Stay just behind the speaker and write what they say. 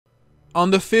On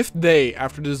the 5th day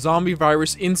after the zombie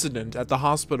virus incident at the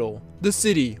hospital, the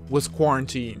city was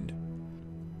quarantined.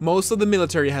 Most of the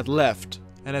military had left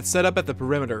and had set up at the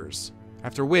perimeters,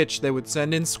 after which they would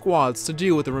send in squads to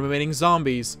deal with the remaining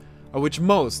zombies, of which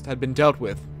most had been dealt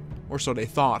with, or so they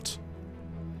thought.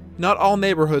 Not all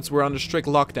neighborhoods were under strict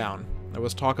lockdown. There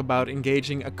was talk about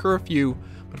engaging a curfew,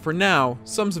 but for now,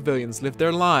 some civilians lived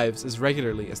their lives as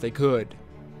regularly as they could.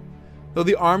 Though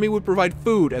the army would provide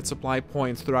food at supply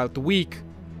points throughout the week,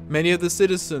 many of the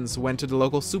citizens went to the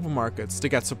local supermarkets to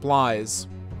get supplies.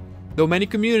 Though many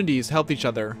communities helped each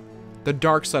other, the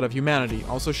dark side of humanity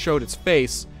also showed its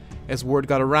face as word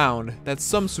got around that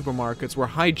some supermarkets were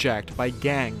hijacked by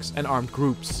gangs and armed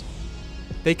groups.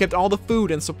 They kept all the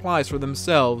food and supplies for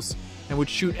themselves and would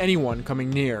shoot anyone coming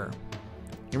near.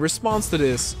 In response to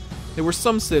this, there were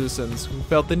some citizens who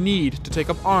felt the need to take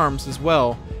up arms as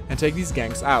well and take these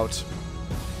gangs out.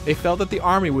 They felt that the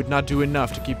army would not do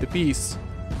enough to keep the peace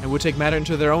and would take matter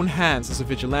into their own hands as a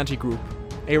vigilante group,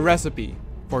 a recipe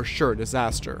for sure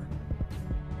disaster.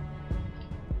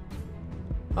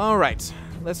 Alright,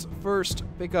 let's first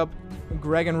pick up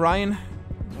Greg and Ryan.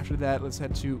 After that, let's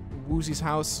head to Woozy's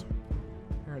house.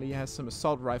 Apparently he has some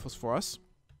assault rifles for us.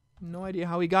 No idea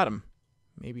how he got them.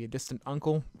 Maybe a distant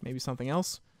uncle, maybe something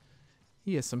else.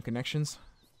 He has some connections.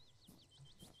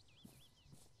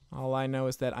 All I know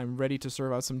is that I'm ready to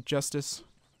serve out some justice,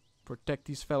 protect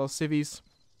these fellow civvies,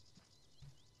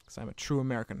 because I'm a true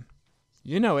American.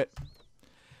 You know it.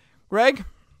 Greg?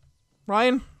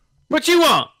 Ryan? What you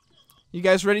want? You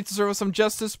guys ready to serve us some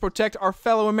justice, protect our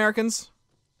fellow Americans?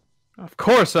 Of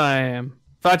course I am.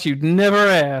 Thought you'd never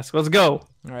ask. Let's go.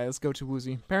 Alright, let's go to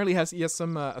Woozy. Apparently he has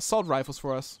some assault rifles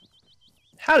for us.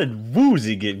 How did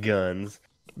Woozy get guns?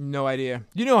 No idea.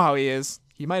 You know how he is.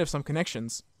 He might have some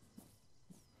connections.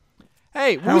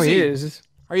 Hey, Woozy! How he is?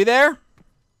 Are you there?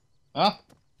 Huh?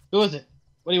 Who is it?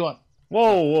 What do you want?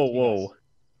 Whoa, whoa, whoa.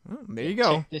 Oh, there you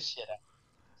go. Check this shit out.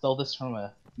 Stole this from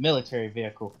a military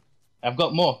vehicle. I've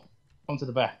got more. Come to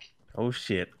the back. Oh,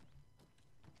 shit.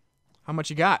 How much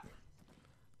you got?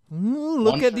 Ooh,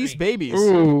 look at these babies.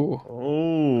 Ooh.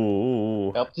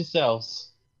 Oh. Help yourselves.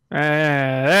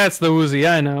 That's the Woozy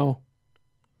I know.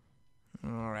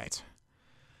 Alright.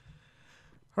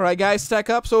 Alright, guys, stack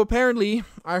up. So apparently,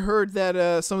 I heard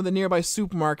that some of the nearby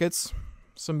supermarkets,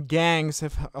 some gangs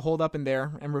have holed up in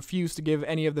there and refused to give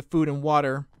any of the food and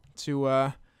water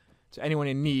to anyone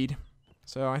in need.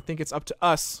 So I think it's up to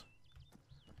us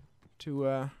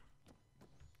to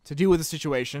deal with the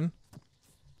situation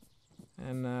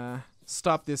and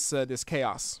stop this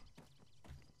chaos.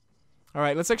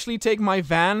 Alright, let's actually take my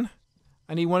van.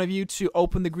 I need one of you to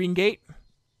open the green gate.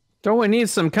 Don't we need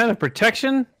some kind of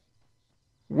protection?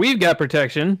 We've got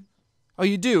protection. Oh,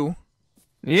 you do?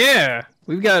 Yeah.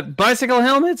 We've got bicycle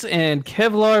helmets and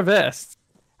Kevlar vests.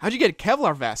 How'd you get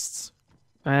Kevlar vests?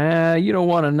 You don't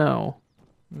want to know.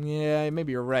 Yeah,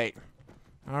 maybe you're right.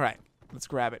 Alright, let's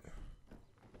grab it.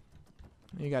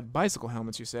 You got bicycle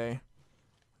helmets, you say?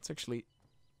 It's actually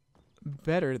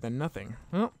better than nothing.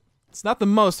 Well, it's not the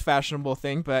most fashionable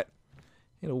thing, but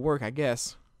it'll work, I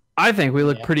guess. I think we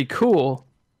look pretty cool.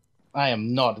 I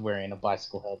am not wearing a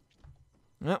bicycle helmet.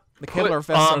 Well, the Put Kevlar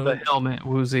vests on the helmet,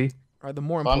 Woozy. are the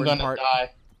more If I'm important gonna part.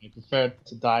 die, I prefer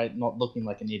to die not looking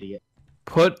like an idiot.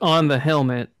 Put on the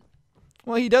helmet.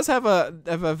 Well, he does have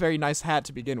a very nice hat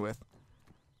to begin with.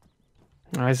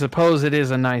 I suppose it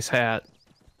is a nice hat.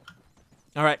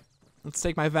 Alright, let's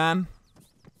take my van.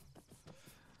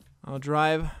 I'll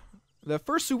drive. The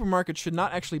first supermarket should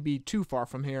not actually be too far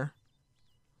from here.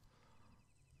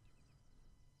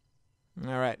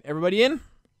 Alright, everybody in?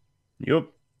 Yup.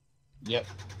 Yep.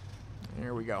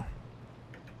 Here we go.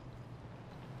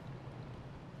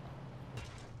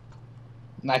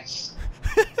 Nice.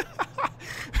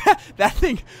 that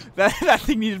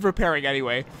thing needed repairing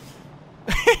anyway.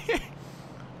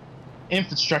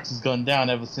 Infrastructure's gone down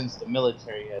ever since the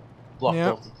military had blocked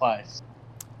Yep. all supplies.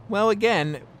 Well,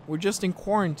 again, we're just in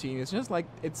quarantine. It's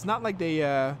not like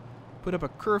they put up a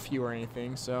curfew or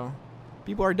anything, so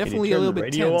people are definitely a little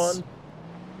bit tense. On?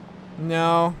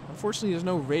 No, unfortunately, there's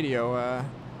no radio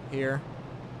here.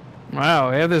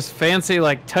 Wow, we have this fancy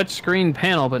like touchscreen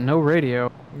panel, but no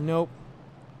radio. Nope.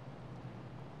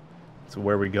 So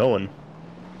where are we going?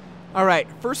 All right,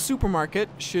 first supermarket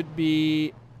should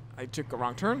be. I took a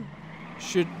wrong turn.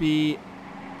 Should be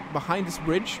behind this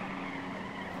bridge.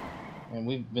 And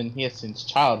we've been here since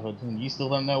childhood, and you still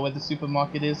don't know where the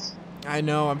supermarket is? I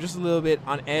know. I'm just a little bit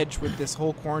on edge with this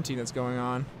whole quarantine that's going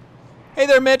on. Hey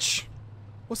there, Mitch.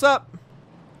 What's up?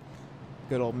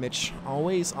 Good old Mitch,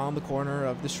 always on the corner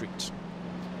of the street.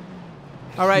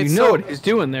 All right, You know what he's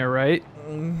doing there, right?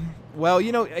 Well,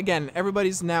 you know, again,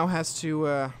 everybody's now has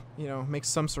to, you know, make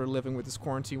some sort of living with this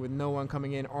quarantine with no one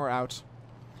coming in or out.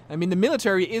 I mean, the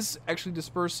military is actually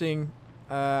dispersing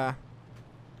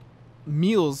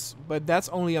meals, but that's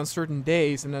only on certain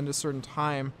days and at a certain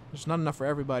time. There's not enough for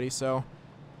everybody, so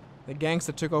the gangs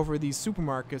that took over these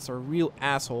supermarkets are real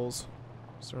assholes.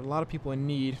 So there are a lot of people in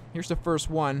need. Here's the first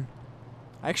one.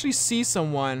 I actually see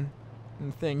someone in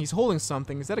the thing. He's holding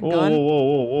something. Is that a gun?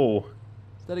 Whoa.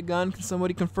 Is that a gun? Can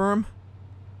somebody confirm?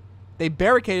 They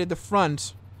barricaded the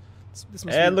front. This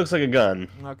must It be, looks like a gun.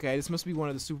 okay, this must be one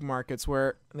of the supermarkets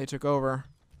where they took over.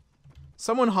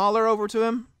 Someone holler over to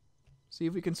him. See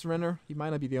if we can surrender. He might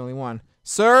not be the only one.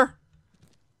 Sir?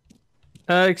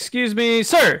 Excuse me,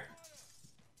 sir.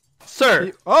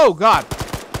 Sir. Oh, God.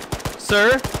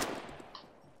 Sir.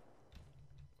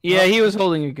 Yeah, he was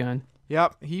holding a gun.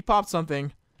 Yep, he popped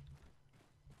something.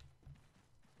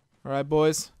 All right,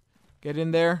 boys. Get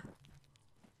in there.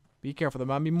 Be careful. There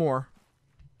might be more.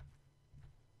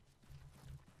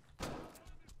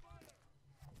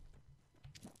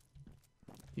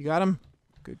 You got him?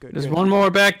 Good. There's one more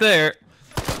back there.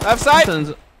 Left side!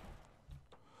 Something's-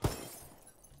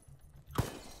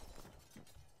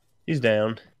 He's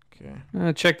down.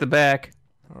 Okay. Check the back.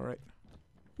 All right.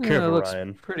 Careful, It looks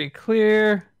Ryan. pretty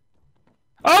clear.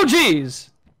 Oh, jeez!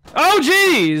 Oh,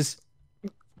 jeez!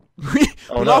 Oh We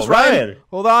no, lost Ryan. Ryan!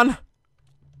 Hold on.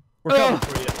 We're coming Ugh.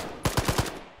 for you.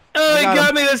 Oh, he got got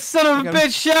him. me! The son of a got him.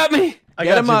 bitch shot me! I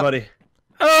Get got him you, up. buddy.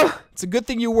 Oh! It's a good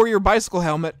thing you wore your bicycle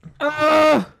helmet.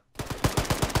 Oh!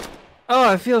 Oh,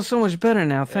 I feel so much better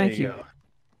now. There Thank you. go.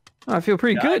 Oh, I feel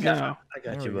pretty Yeah, good I got now. You. I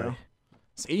got There you, we buddy. go.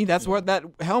 See, that's what that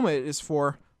helmet is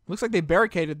for. Looks like they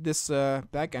barricaded this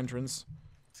back entrance.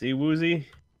 See, Woozy?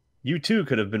 You too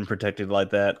could have been protected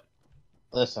like that.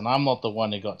 Listen, I'm not the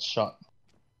one who got shot.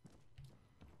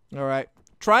 All right.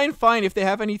 Try and find if they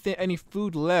have any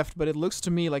food left, but it looks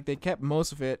to me like they kept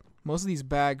most of it. Most of these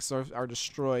bags are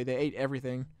destroyed. They ate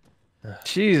everything.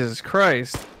 Jesus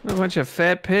Christ. A bunch of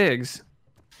fat pigs.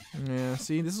 Yeah,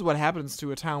 see, this is what happens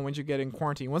to a town when you get in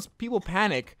quarantine. Once people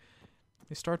panic,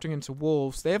 they start turning into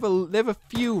wolves. They have a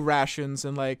few rations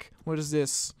and like, what is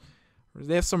this?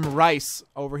 They have some rice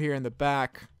over here in the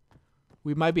back.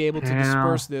 We might be able to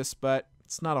disperse this, but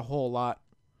it's not a whole lot.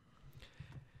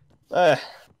 I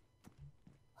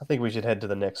think we should head to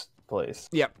the next place.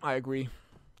 Yep, I agree.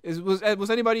 Was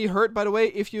anybody hurt, by the way?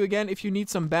 If you need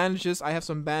some bandages, I have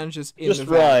some bandages in Just the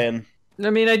van. Ryan. I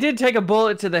mean, I did take a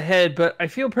bullet to the head, but I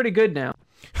feel pretty good now.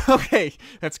 Okay,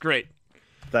 that's great.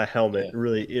 That helmet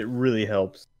really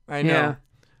helps. I know. Yeah.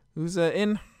 Who's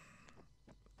in?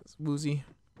 It's Woozy.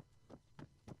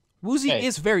 Woozy Hey.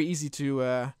 is very easy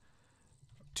to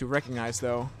recognize,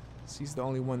 though. He's the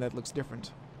only one that looks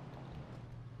different.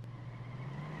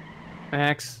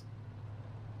 Max.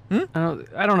 Hmm?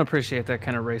 I don't appreciate that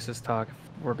kind of racist talk,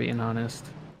 if we're being honest.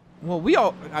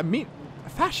 Well, I mean,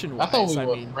 fashion-wise, I thought we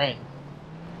were mean. friends.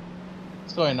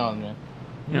 What's going on, man?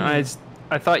 You know,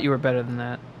 I thought you were better than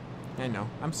that. I know.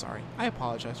 I'm sorry. I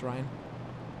apologize, Ryan.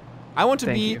 I want to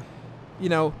Thank be, you.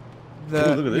 know, Look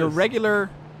at your this. regular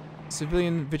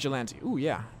civilian vigilante. Ooh,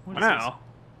 yeah. What is Wow.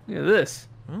 Look at this. this?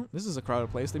 Well, this is a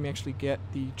crowded place. Let me actually get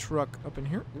the truck up in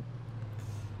here. Oop.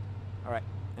 All right,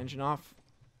 engine off.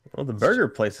 Well, the burger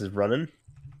place is running.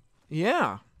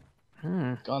 Yeah.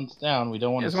 Guns down. We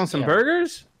don't You want guys to. want some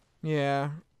burgers?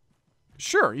 Yeah.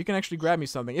 Sure, you can actually grab me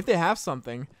something. If they have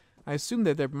something, I assume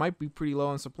that they might be pretty low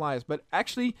on supplies. But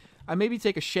actually, I maybe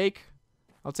take a shake.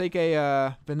 I'll take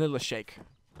a vanilla shake.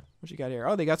 What you got here?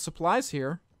 Oh, they got supplies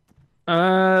here.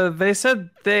 They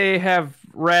said they have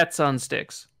rats on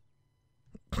sticks.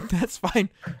 That's fine.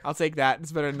 I'll take that.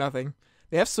 It's better than nothing.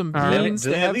 They have some All right. beans. Do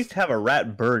they They at have least have a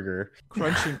rat burger?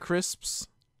 crunch and crisps.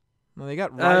 No, they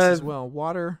got rice as well.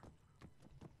 Water.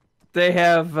 They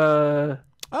have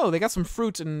Oh, they got some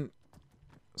fruit and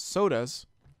sodas.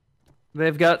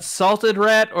 they've got salted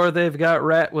rat or they've got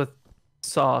rat with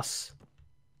sauce.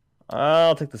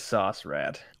 I'll take the sauce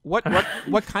rat. What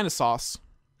kind of sauce?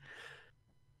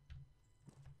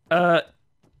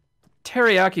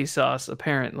 Teriyaki sauce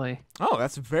apparently. Oh,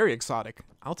 that's very exotic.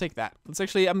 I'll take that.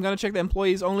 I'm gonna check the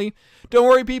employees only. Don't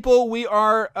worry, people. We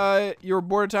are your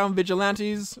border town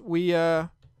vigilantes. We are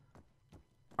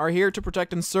here to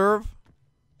protect and serve.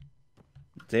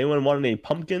 Does anyone want any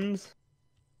pumpkins?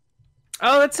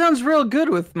 Oh, that sounds real good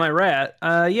with my rat.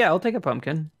 Yeah, I'll take a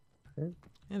pumpkin.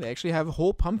 Yeah, they actually have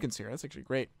whole pumpkins here. That's actually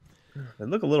great. They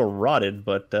look a little rotted,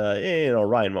 but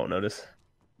Ryan won't notice.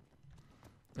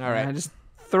 All right. I just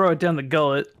throw it down the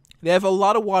gullet. They have a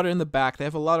lot of water in the back. They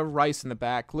have a lot of rice in the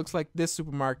back. Looks like this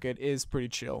supermarket is pretty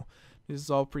chill. This is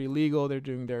all pretty legal. They're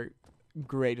doing their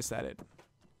greatest at it.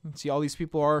 See, all these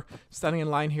people are standing in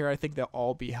line here. I think they'll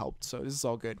all be helped, so this is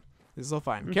all good. This is all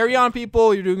fine. Carry on,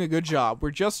 people. You're doing a good job.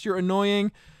 We're just your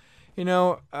annoying,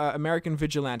 American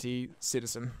vigilante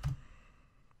citizen.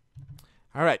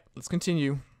 All right, let's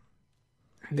continue.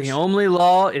 The only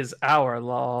law is our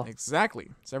law. Exactly.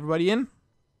 Is everybody in?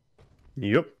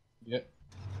 Yep. Yep.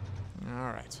 All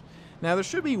right. Now, there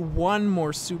should be one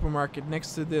more supermarket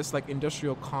next to this, like,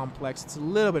 industrial complex. It's a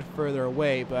little bit further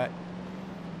away, but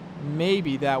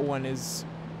maybe that one is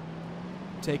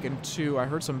taken too. I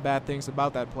heard some bad things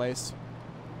about that place.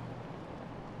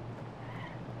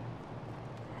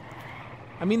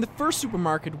 I mean, the first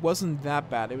supermarket wasn't that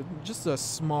bad. It was just a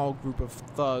small group of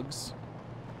thugs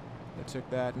that took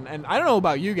that. And I don't know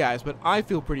about you guys, but I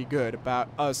feel pretty good about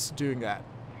us doing that.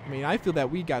 I mean, I feel that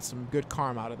we got some good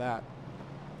karma out of that.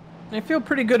 I feel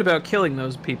pretty good about killing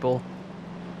those people.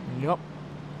 Yup.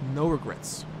 No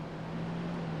regrets.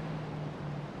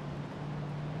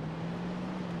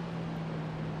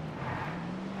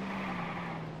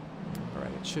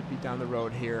 Alright, it should be down the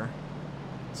road here.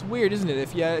 It's weird, isn't it?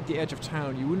 If you're at the edge of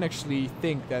town, you wouldn't actually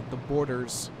think that the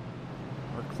borders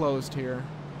are closed here.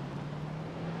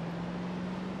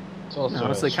 It's also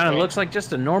Honestly, kind of strange. looks like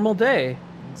just a normal day.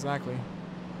 Exactly.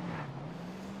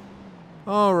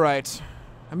 Alright.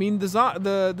 I mean, the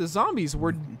zombies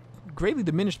were greatly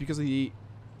diminished because of the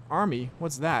army.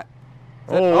 What's that?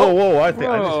 Whoa! I think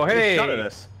I Whoa, just hey. shot at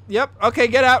us. Yep, okay,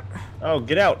 get out. Oh,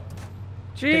 get out!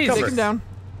 Jeez, cover. Take him down.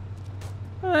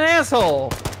 an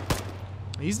asshole.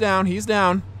 He's down, he's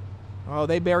down. Oh,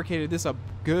 they barricaded this up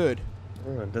good.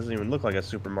 Oh, it doesn't even look like a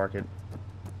supermarket.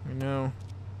 I know.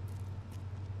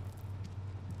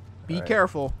 Be Alright.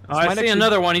 careful. Oh, I see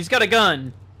another one. He's got a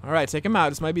gun. Alright, take him out.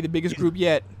 This might be the biggest group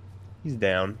yet. He's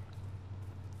down.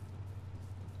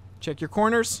 Check your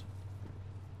corners.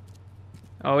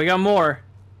 Oh, we got more.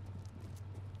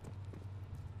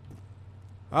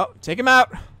 Oh, take him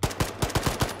out.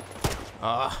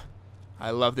 I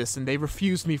love this, and they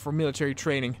refused me for military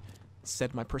training.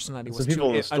 Said my personality was Some people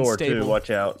in too the store unstable. too. Watch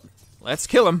out. Let's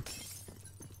kill him.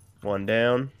 One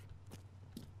down.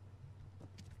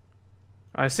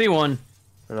 I see one.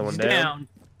 Another one He's down. down.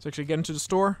 Let's actually get into the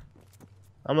store.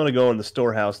 I'm gonna go in the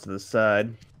storehouse to the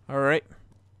side. Alright.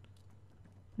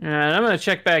 And I'm gonna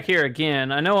check back here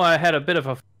again. I know I had a bit of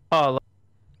a fall.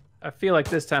 I feel like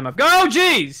this time I've got. Oh,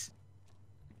 jeez!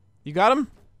 You got him?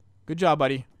 Good job,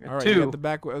 buddy. Alright, you two. got the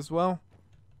back as well.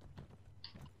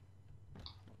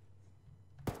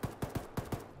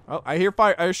 Oh, I hear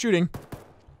fire. I hear shooting.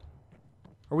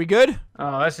 Are we good?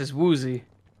 Oh, that's just woozy.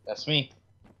 That's me.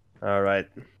 All right.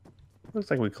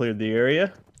 Looks like we cleared the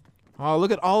area. Oh,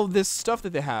 look at all of this stuff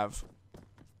that they have.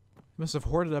 Must have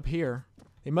hoarded up here.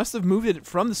 They must have moved it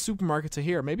from the supermarket to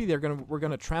here. Maybe we're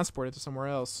gonna transport it to somewhere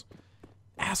else.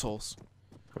 Assholes.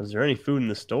 Was there any food in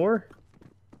the store?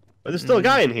 Oh, there's still a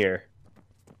guy in here.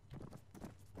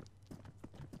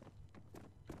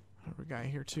 Another guy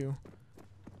here too.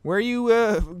 Where are you,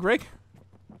 Greg?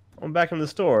 I'm back in the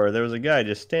store. There was a guy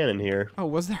just standing here. Oh,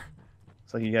 was there?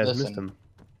 Looks like you guys Listen. missed him.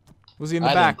 Was he in the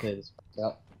I back? didn't clear this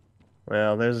out.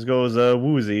 Well, there goes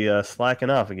Woozy slacking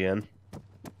off again.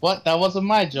 What? That wasn't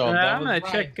my job. That I'm was gonna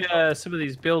Ryan's check job. some of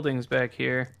these buildings back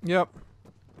here. Yep.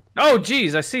 Oh,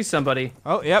 jeez, I see somebody.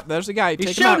 Oh, yep. There's the guy. He's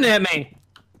Take him out. shooting at me.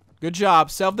 Good job.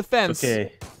 Self-defense.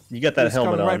 Okay, you got that He's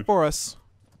helmet coming on. right for us.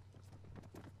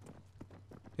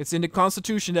 It's in the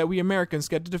Constitution that we Americans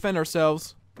get to defend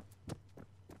ourselves.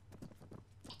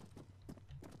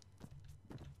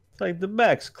 It's like the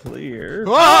back's clear.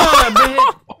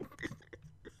 Oh!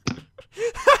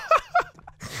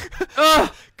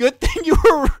 Oh, Good thing you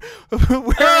were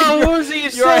wearing oh, your, Woozy, you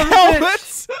your son of a bitch.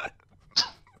 helmets.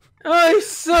 Oh, you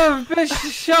son of a bitch, you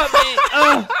shot me.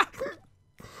 Oh,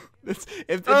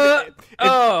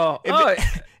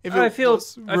 If I feel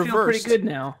was pretty reversed. good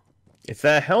now. It's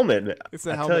that helmet. It's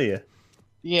the I helmet. tell you,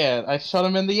 Yeah, I shot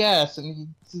him in the ass,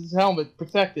 and his helmet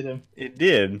protected him. it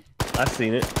did. I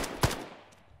seen it.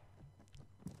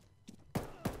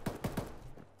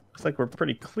 Looks like we're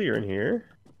pretty clear in here.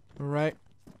 All right.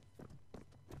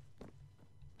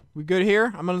 We good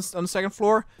here? I'm on the second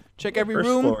floor. Check every First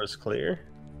room. floor is clear.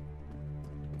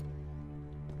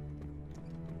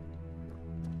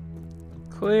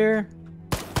 Clear.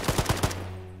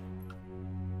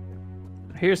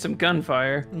 I hear some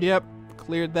gunfire. Yep.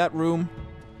 Cleared that room.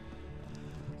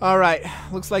 All right.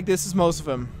 Looks like this is most of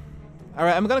them. All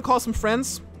right. I'm gonna call some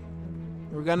friends.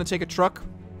 We're gonna take a truck,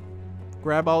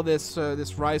 grab all this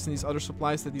this rice and these other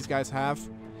supplies that these guys have.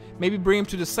 Maybe bring them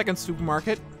to the second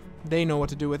supermarket. They know what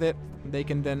to do with it. They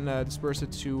can then disperse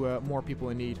it to more people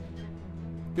in need.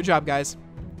 Good job, guys.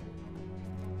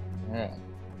 Alright.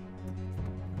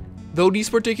 Though these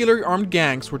particular armed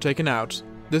gangs were taken out,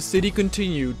 the city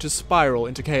continued to spiral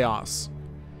into chaos.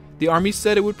 The army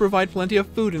said it would provide plenty of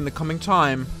food in the coming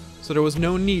time, so there was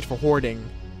no need for hoarding.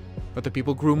 But the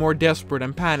people grew more desperate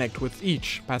and panicked with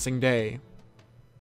each passing day.